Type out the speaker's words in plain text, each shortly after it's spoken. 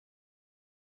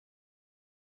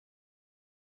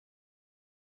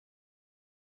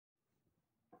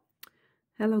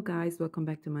Hello guys, welcome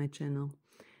back to my channel.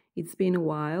 It's been a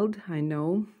while, I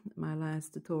know. My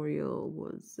last tutorial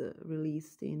was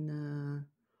released in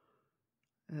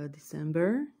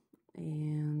December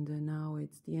and now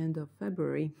it's the end of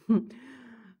February.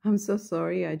 I'm so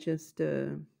sorry, I just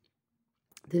didn't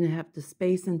have the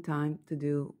space and time to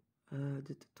do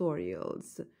the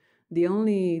tutorials. The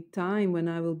only time when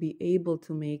I will be able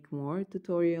to make more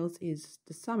tutorials is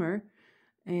the summer.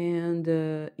 And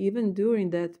even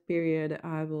during that period,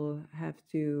 I will have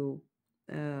to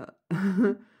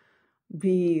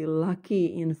be lucky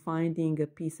in finding a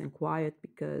peace and quiet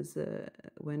because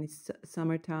when it's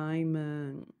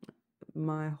summertime,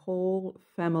 my whole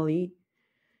family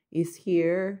is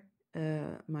here,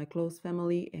 my close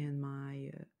family and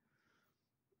my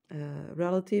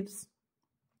relatives.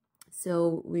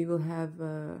 So we will have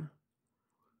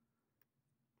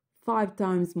 5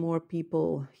 times more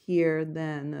people here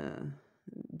than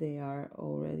they are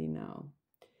already now.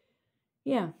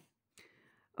 Yeah.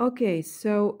 Okay,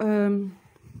 so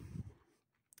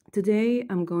today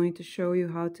I'm going to show you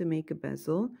how to make a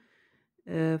bezel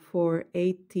for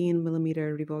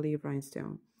 18mm rivoli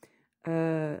rhinestone.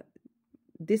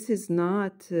 This is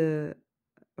not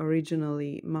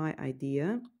originally my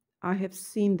idea. I have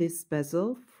seen this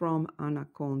bezel from Anna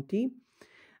Conti.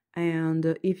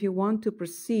 And if you want to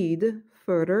proceed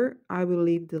further, I will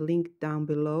leave the link down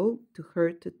below to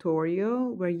her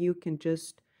tutorial where you can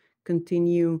just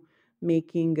continue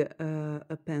making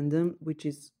a pendant, which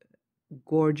is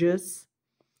gorgeous.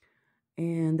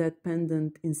 And that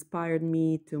pendant inspired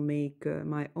me to make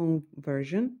my own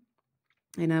version.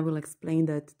 And I will explain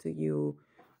that to you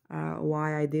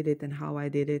why I did it and how I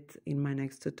did it in my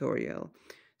next tutorial.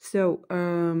 So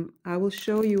I will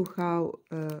show you how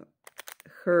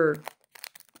her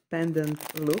pendant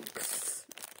looks.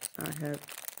 I have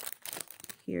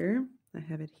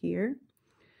it here.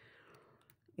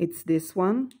 It's this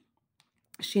one.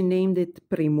 She named it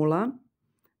Primula,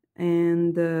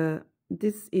 and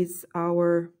this is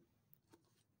our,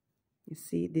 you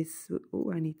see this,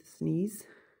 oh, I need to sneeze.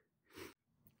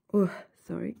 Oh,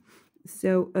 sorry.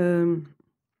 So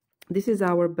this is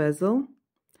our bezel.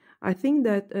 I think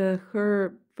that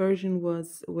her version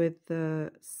was with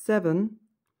 7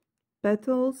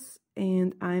 petals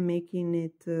and I'm making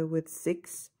it with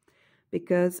 6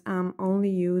 because I'm only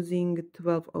using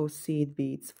 12 seed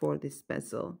beads for this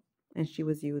bezel, and she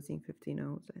was using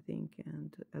 15 I think,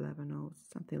 and 11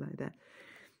 something like that.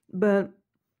 But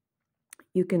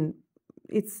you can,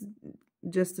 it's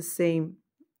just the same,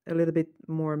 a little bit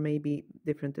more, maybe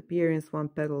different appearance, 1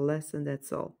 petal less, and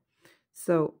that's all.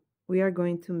 So we are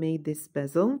going to make this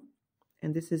bezel,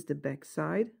 and this is the back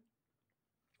side.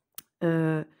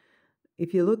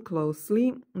 If you look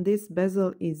closely, this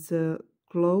bezel is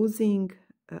closing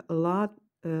a lot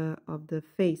of the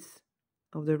face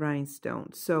of the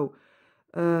rhinestone. So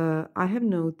I have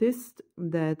noticed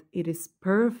that it is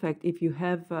perfect if you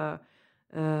have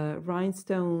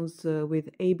rhinestones with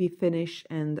AB finish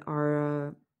and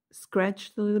are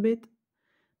scratched a little bit,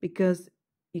 because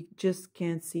you just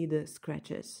can't see the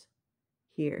scratches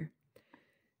here.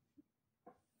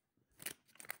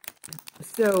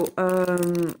 So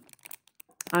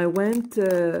I went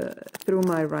through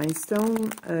my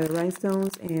rhinestones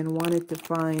and wanted to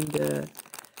find a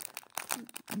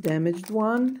damaged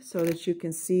one so that you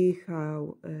can see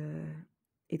how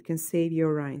it can save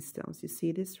your rhinestones. You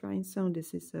see this rhinestone?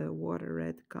 This is a water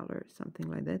red color, something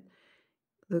like that.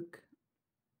 Look,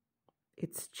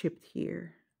 it's chipped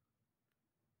here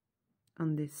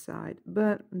on this side,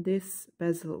 but this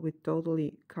bezel will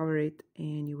totally cover it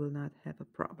and you will not have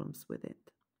problems with it.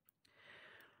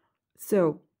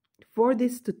 So for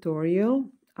this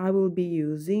tutorial, I will be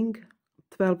using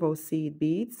 12 seed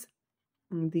beads.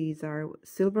 And these are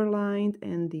silver lined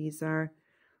and these are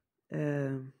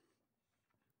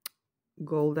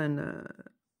golden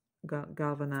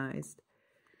galvanized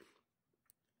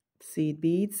seed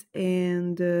beads,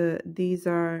 and these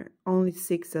are only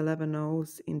 611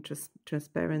 in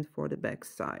transparent for the back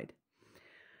side.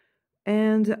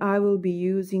 And I will be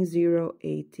using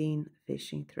 018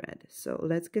 fishing thread. So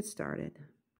let's get started.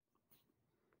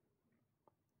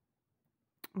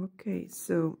 Okay,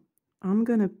 so I'm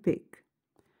gonna pick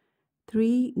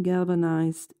 3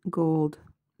 galvanized gold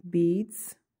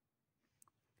beads,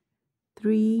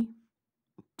 3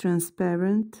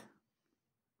 transparent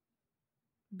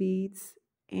beads,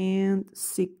 and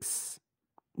 6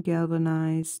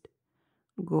 galvanized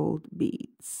gold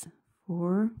beads.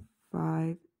 4,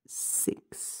 5,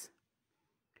 6.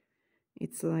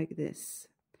 It's like this.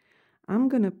 I'm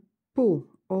gonna pull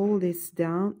all this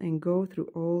down and go through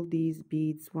all these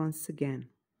beads once again.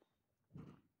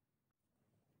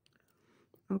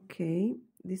 Okay,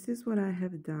 this is what I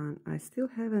have done. I still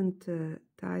haven't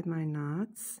tied my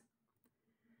knots.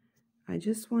 I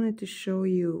just wanted to show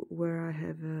you where I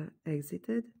have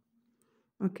exited.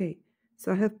 Okay,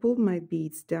 so I have pulled my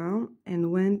beads down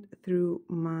and went through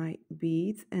my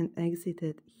beads and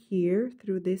exited here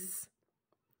through this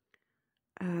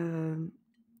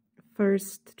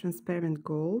first transparent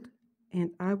gold,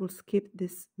 and I will skip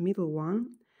this middle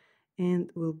one and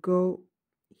will go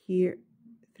here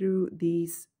through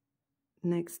these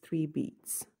next 3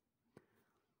 beads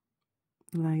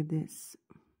like this,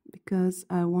 because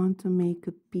I want to make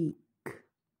a peak.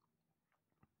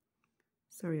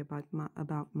 Sorry about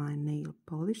my nail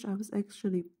polish. I was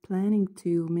actually planning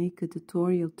to make a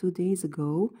tutorial 2 days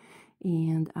ago,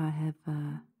 and I have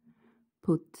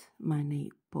put my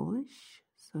nail polish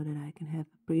so that I can have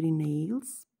pretty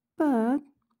nails, but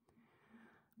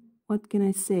what can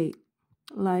I say?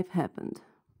 Life happened.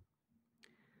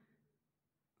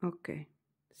 Okay,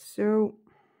 so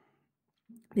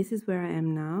this is where I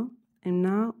am now, and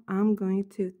now I'm going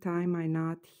to tie my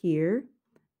knot here,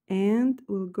 and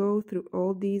we'll go through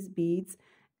all these beads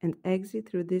and exit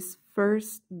through this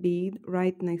first bead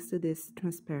right next to this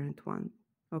transparent one.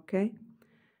 Okay,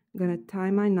 I'm gonna tie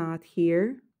my knot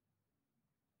here,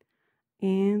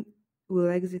 and we'll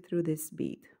exit through this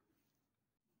bead.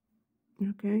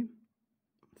 Okay,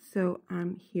 so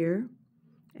I'm here,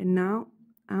 and now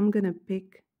I'm gonna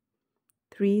pick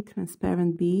 3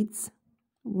 transparent beads,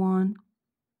 1,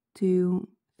 2,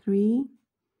 3,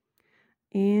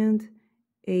 and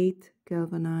 8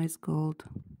 galvanized gold.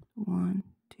 1,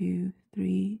 2,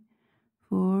 3,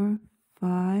 4,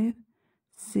 5,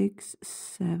 6,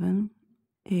 7,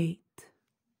 8.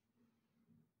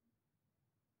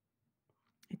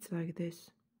 It's like this.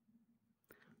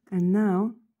 And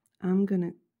now I'm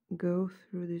gonna go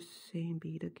through this same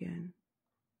bead again.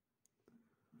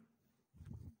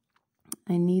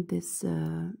 I need this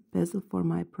bezel for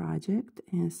my project,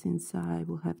 and since I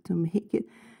will have to make it,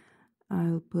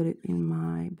 I'll put it in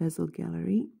my bezel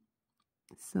gallery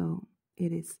so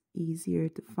it is easier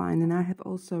to find. And I have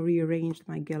also rearranged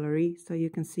my gallery so you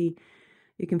can see,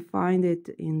 you can find it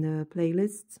in the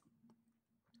playlists,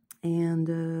 and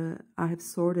I have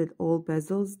sorted all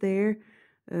bezels there.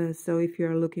 So if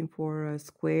you're looking for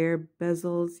square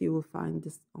bezels, you will find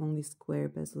this only square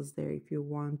bezels there. If you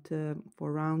want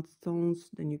for round stones,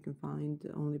 then you can find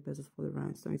only bezels for the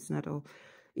round stone.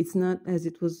 It's not as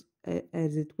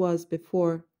it was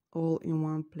before, all in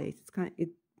one place.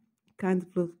 It kind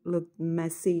of looked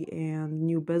messy, and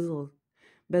new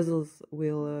bezels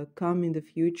will come in the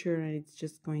future, and it's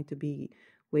just going to be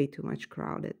way too much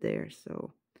crowded there.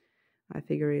 So I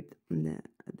figured that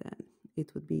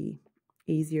it would be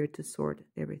easier to sort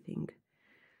everything.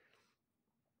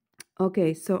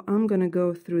 Okay, so I'm gonna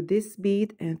go through this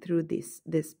bead and through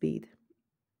this bead.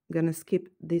 I'm gonna skip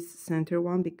this center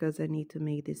one because I need to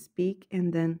make this peak,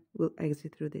 and then we'll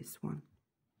exit through this one.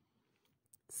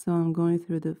 So I'm going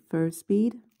through the first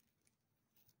bead,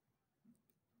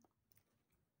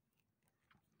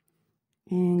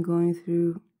 and going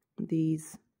through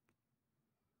these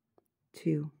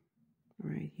 2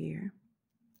 right here.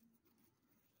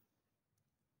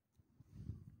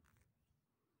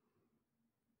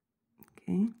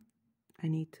 Okay, I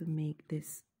need to make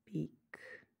this peak.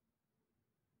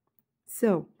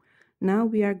 So now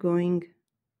we are going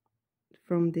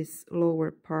from this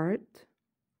lower part,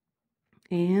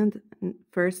 and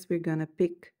first we're gonna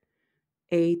pick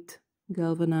 8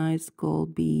 galvanized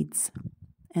gold beads,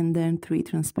 and then 3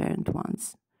 transparent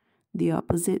ones, the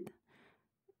opposite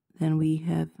than we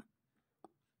have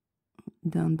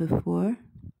done before.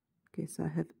 Okay, so I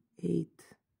have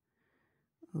 8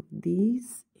 of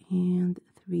these and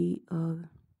 3 of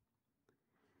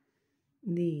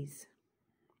these.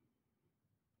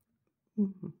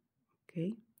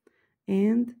 Okay,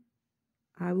 and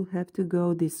I will have to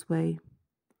go this way.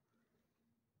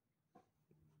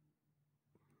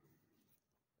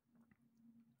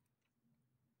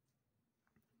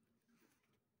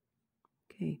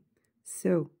 Okay,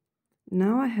 so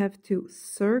now I have to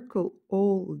circle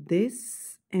all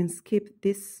this and skip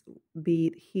this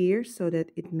bead here so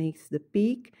that it makes the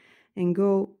peak, and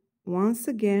go once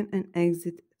again and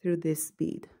exit through this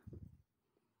bead,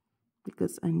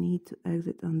 because I need to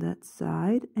exit on that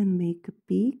side and make a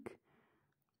peak.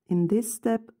 In this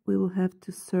step we will have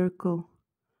to circle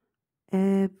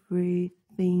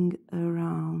everything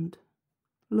around.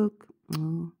 Look,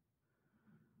 oh,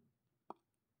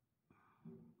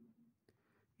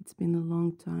 it's been a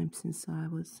long time since I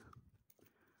was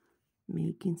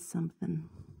making something.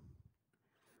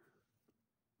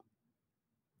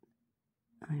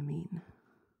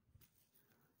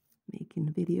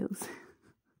 making videos.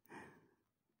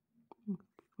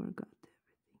 Forgot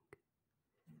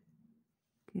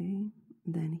everything. Okay,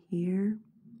 then here.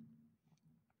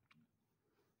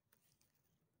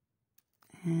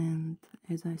 And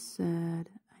as I said,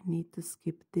 I need to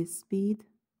skip this bead.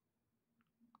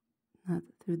 Not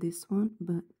through this one,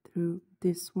 but through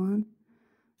this one.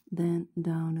 Then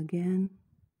down again.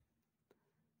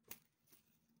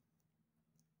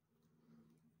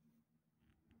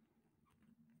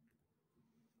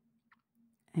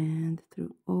 And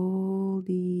through all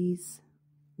these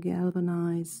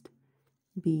galvanized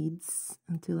beads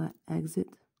until I exit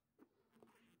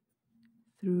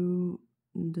through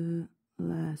the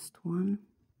last one.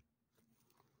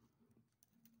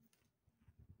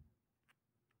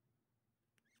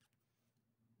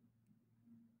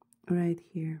 Right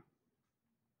here.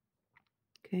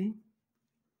 Okay.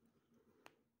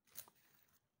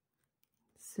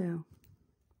 So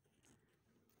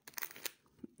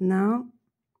now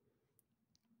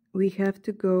we have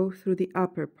to go through the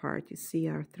upper part. You see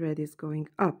our thread is going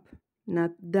up,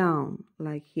 not down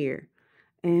like here.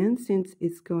 And since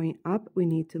it's going up, we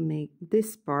need to make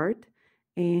this part,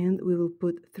 and we will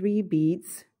put 3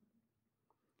 beads,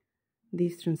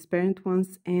 these transparent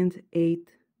ones, and 8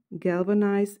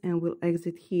 galvanized, and we'll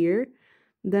exit here.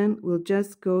 Then we'll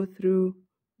just go through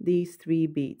these 3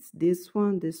 beads, this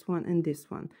one, and this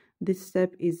one. This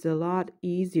step is a lot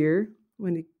easier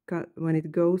when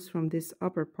it goes from this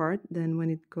upper part than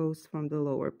when it goes from the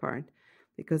lower part,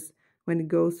 because when it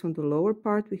goes from the lower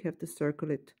part we have to circle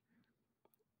it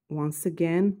once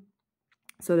again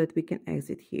so that we can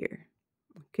exit here.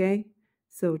 Okay,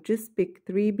 so just pick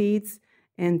 3 beads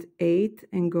and 8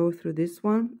 and go through this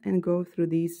one and go through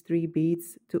these 3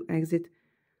 beads to exit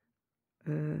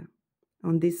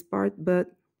on this part, but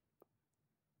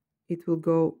it will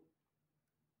go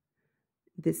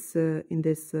this in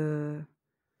this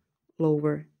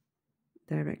lower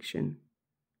direction.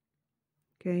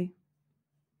 Okay.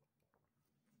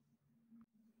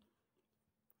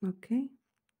 Okay.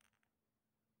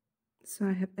 So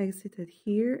I have exited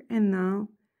here, and now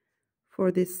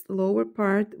for this lower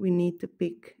part we need to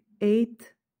pick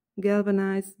 8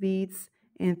 galvanized beads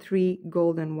and 3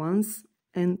 golden ones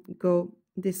and go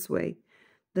this way.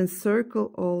 Then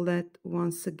circle all that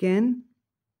once again.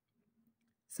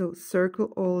 So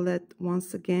circle all that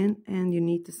once again, and you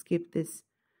need to skip this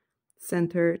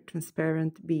center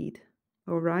transparent bead.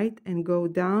 All right, and go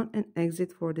down and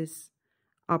exit for this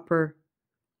upper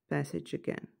passage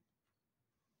again.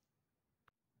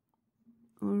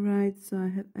 All right, so I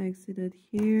have exited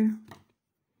here,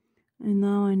 and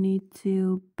now I need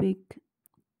to pick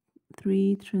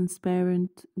 3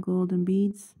 transparent golden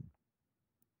beads,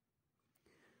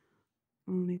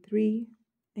 only 3,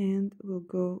 and we'll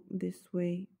go this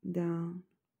way down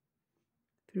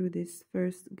through this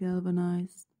first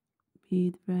galvanized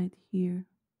bead right here,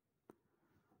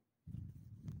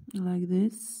 like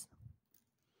this.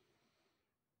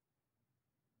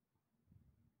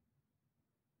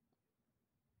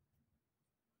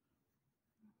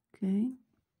 Okay,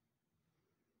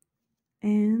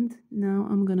 and now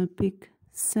I'm gonna pick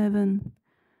 7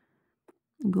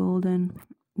 golden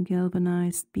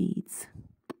galvanized beads.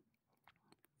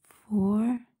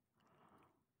 4,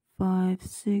 5,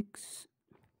 6,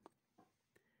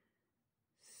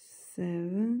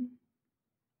 7,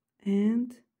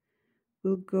 and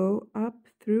we'll go up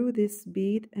through this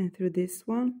bead and through this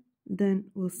one. Then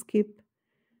we'll skip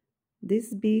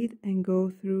this bead and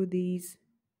go through these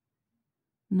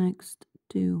next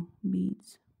 2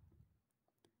 beads.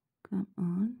 Come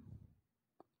on.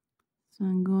 So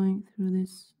I'm going through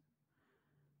this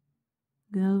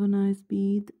galvanized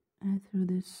bead and through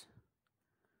this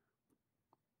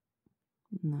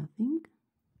nothing.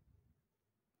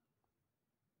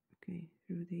 Okay,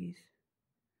 through these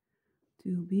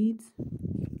 2 beads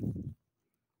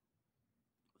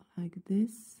like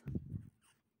this,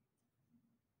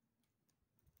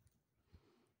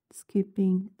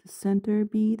 skipping the center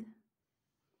bead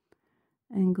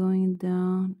and going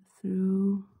down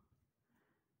through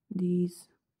these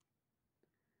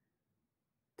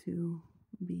 2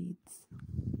 beads.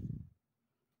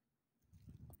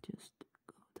 Just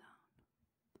go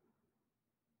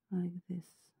down like this.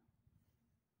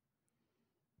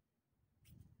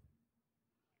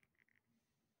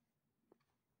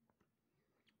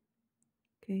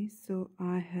 Okay, so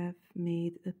I have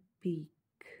made a peak,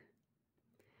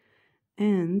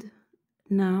 and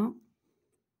now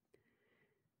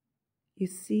you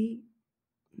see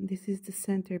this is the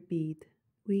center bead.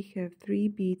 We have 3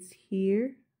 beads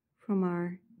here from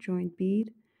our joint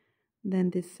bead, then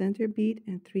this center bead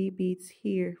and 3 beads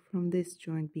here from this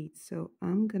joint bead. So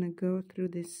I'm gonna go through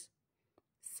this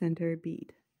center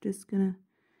bead. Just gonna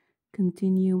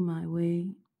continue my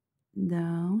way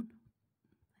down.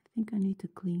 I think I need to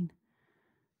clean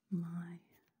my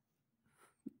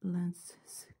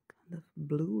lenses, kind of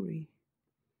blurry.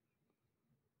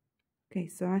 Okay,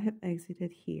 so I have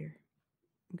exited here.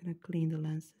 I'm gonna clean the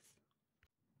lenses.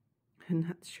 I'm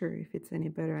not sure if it's any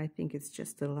better. I think it's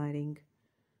just the lighting.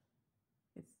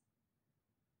 It's,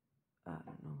 I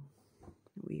don't know,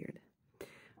 weird.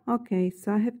 Okay,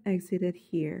 so I have exited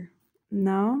here.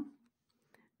 Now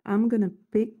I'm gonna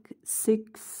pick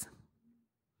 6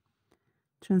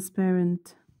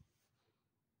 transparent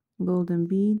golden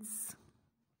beads.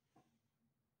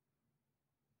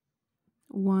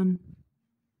 1,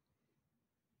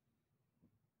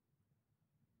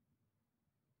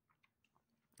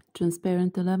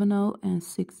 11-0 and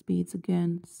 6 beads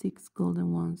again, 6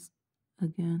 golden ones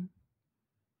again.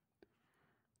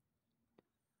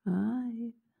 5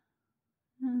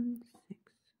 and 6,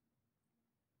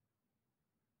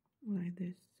 like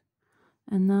this.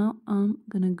 And now I'm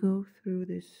gonna go through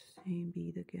this same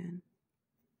bead again.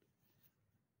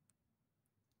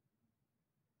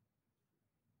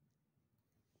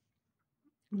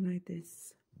 Like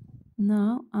this.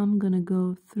 Now I'm gonna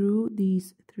go through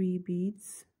these 3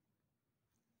 beads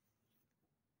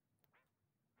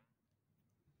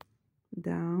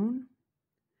down,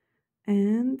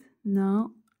 and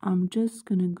now I'm just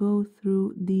gonna go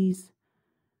through these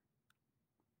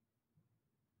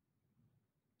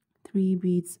 3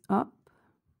 beads up,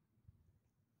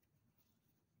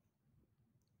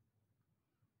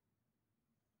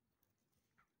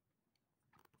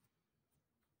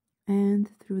 and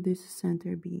through this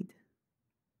center bead.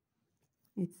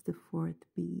 It's the 4th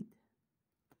bead.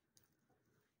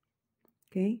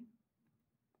 Okay,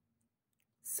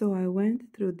 so I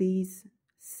went through these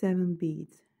 7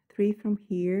 beads, 3 from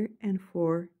here and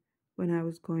 4 when I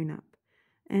was going up,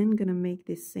 and gonna make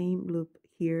this same loop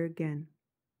here again.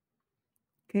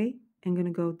 Okay, I'm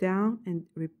gonna go down and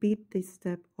repeat this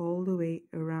step all the way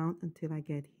around until I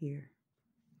get here.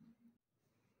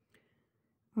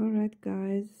 Alright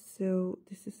guys, so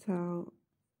this is how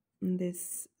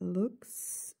this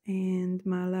looks, and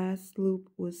my last loop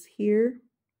was here,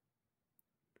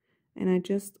 and I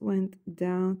just went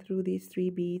down through these 3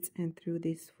 beads and through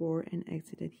these 4 and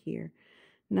exited here.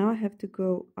 Now I have to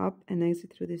go up and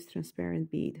exit through this transparent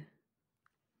bead.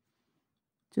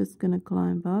 Just gonna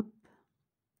climb up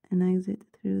and exit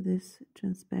through this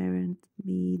transparent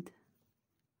bead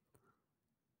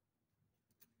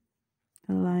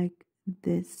like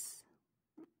this.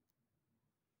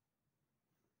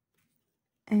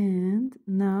 And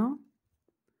now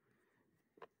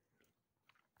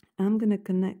I'm gonna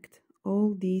connect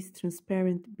all these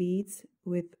transparent beads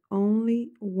with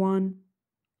only 1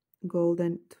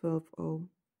 golden 12-0.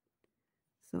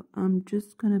 So I'm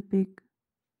just gonna pick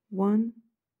 1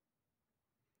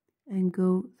 and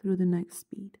go through the next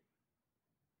bead.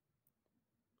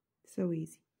 So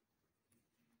easy.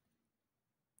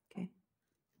 Okay,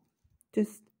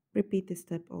 just repeat this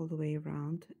step all the way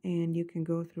around, and you can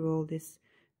go through all this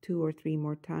 2 or 3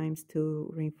 more times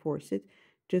to reinforce it.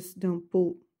 Just don't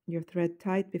pull your thread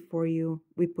tight before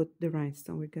we put the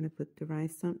rhinestone. We're going to put the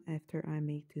rhinestone after I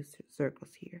make 2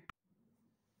 circles here.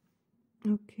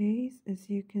 Okay, as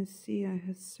you can see, I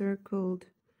have circled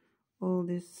all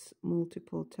this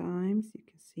multiple times. You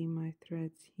can see my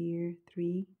threads here,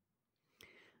 3.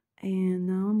 And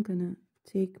now I'm gonna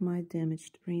take my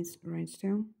damaged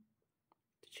rhinestone.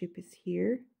 The chip is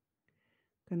here.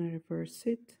 Gonna reverse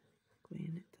it,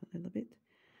 clean it a little bit,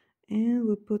 and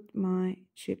we'll put my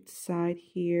chipped side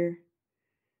here.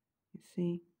 You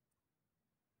see,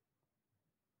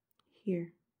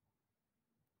 here,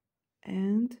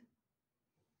 and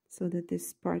so that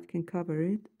this part can cover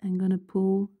it, I'm gonna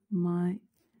pull my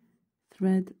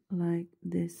thread like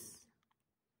this.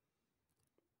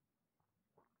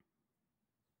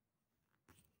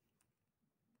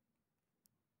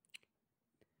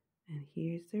 And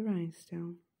here's the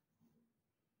rhinestone.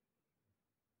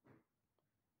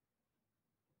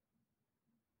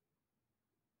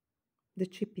 The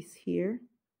chip is here,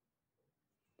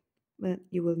 but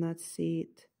you will not see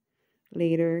it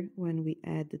later when we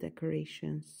add the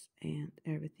decorations, and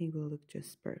everything will look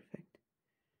just perfect.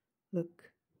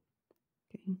 Look,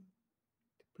 okay,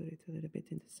 put it a little bit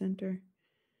in the center,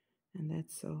 and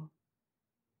that's all.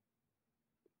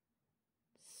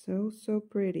 So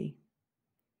pretty.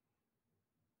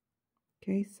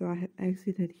 Okay, so I have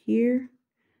exited here,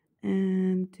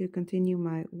 and to continue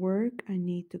my work I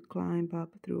need to climb up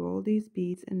through all these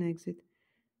beads and exit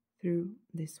through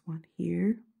this one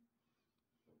here.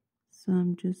 So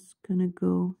I'm just gonna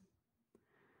go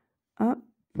up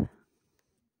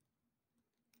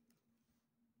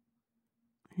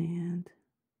and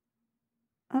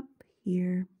up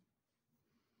here.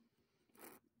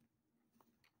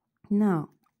 Now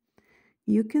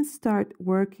you can start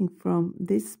working from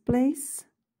this place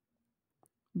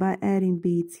by adding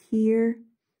beads here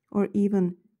or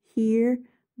even here,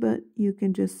 but you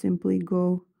can just simply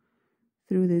go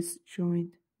through this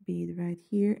joint bead right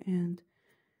here and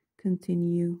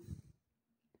continue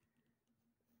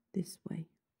this way.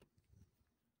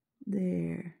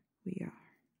 There we are.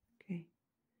 Okay,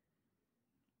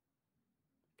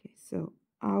 so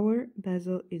our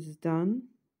bezel is done.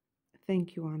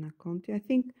 Thank you, Anna Conti. I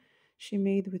think she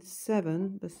made with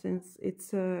 7, but since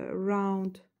it's a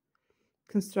round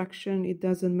construction, it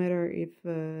doesn't matter if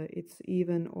it's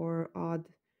even or odd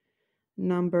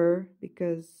number,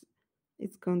 because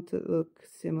it's going to look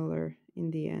similar in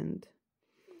the end.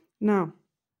 Now,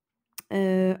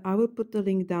 I will put the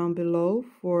link down below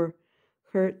for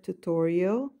her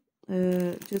tutorial.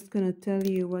 Just gonna tell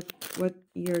you what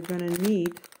you're gonna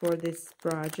need for this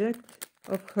project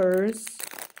of hers.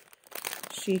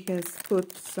 She has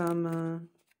put some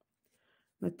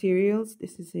materials.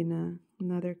 This is in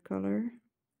another color.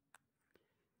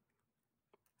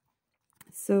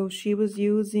 So she was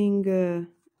using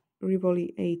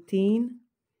Rivoli 18,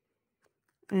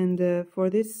 and for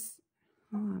this,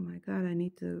 oh my god, I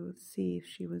need to see if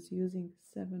she was using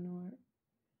 7 or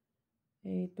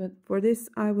 8, but for this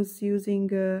I was using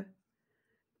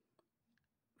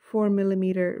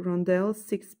 4mm rondelles,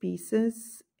 6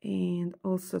 pieces, and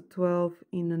also 12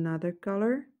 in another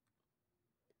color.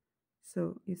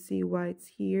 So you see whites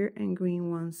here and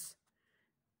green ones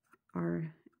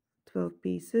are 12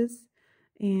 pieces,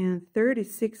 and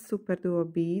 36 super duo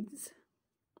beads.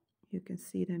 You can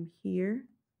see them here.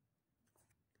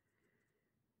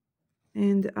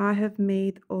 And I have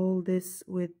made all this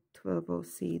with 12-0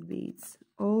 seed beads.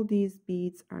 All these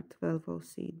beads are 12-0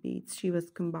 seed beads. She was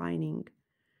combining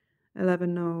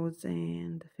 11-0s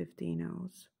and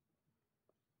 15-0s.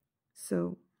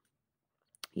 So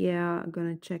yeah, I'm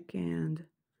gonna check and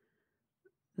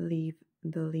leave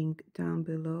the link down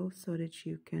below so that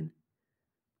you can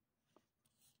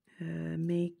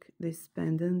make this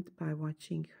pendant by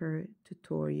watching her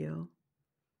tutorial.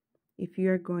 If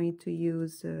you are going to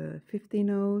use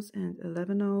 15-0s and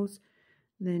 11-0s,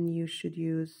 then you should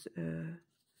use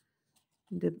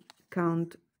the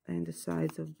count and the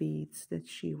size of beads that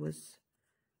she was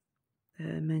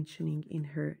mentioning in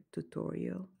her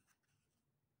tutorial.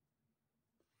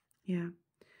 Yeah.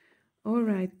 All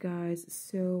right, guys.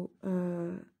 So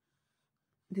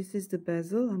this is the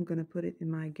bezel. I'm going to put it in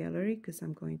my gallery because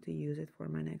I'm going to use it for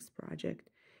my next project.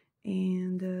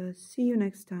 And see you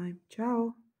next time.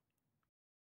 Ciao.